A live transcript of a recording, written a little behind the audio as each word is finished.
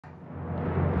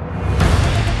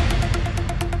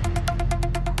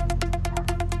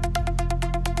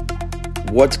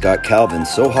What's got Calvin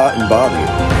so hot and bothered?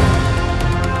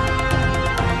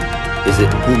 Is it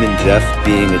Hooman Jeff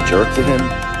being a jerk to him?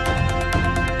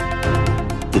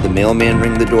 Did the mailman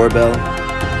ring the doorbell?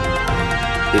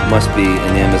 It must be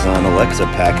an Amazon Alexa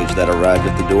package that arrived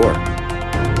at the door.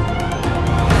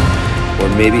 Or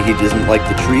maybe he doesn't like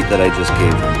the treat that I just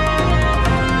gave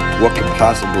him. What could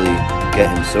possibly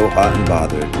get him so hot and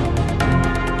bothered?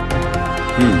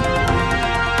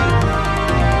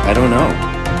 I don't know.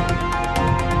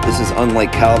 This is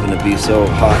unlike Calvin to be so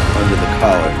hot under the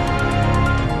collar.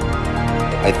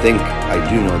 I think I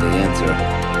do know the answer.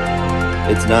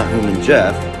 It's not Hooman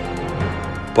Jeff,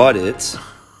 but it's...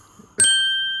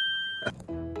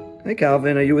 Hey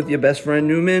Calvin, are you with your best friend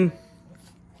Newman?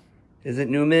 Is it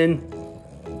Newman?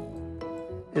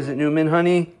 Is it Newman,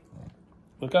 honey?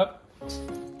 Look up.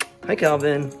 Hi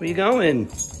Calvin, where you going?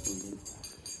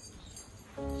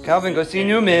 Calvin, go see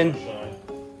Newman.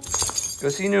 Go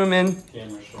see Newman.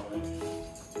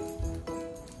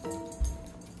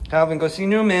 Calvin, go see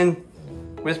Newman.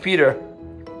 Where's Peter?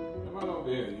 Come on over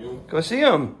here, you. Go see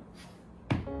him.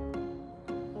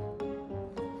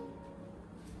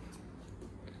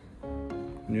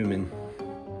 Newman.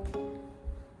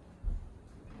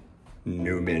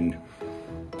 Newman.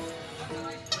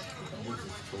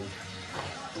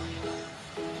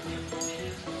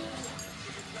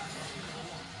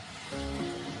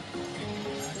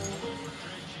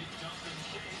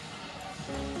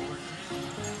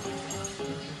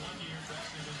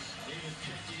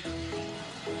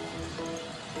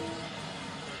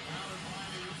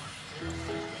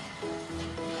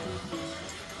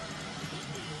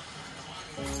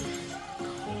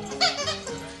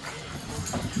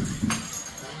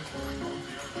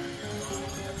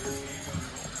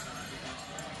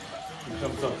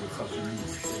 Jumps up with something.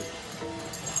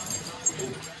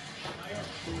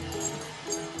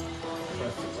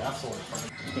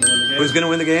 Who's gonna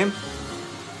win the game?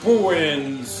 Who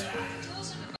wins?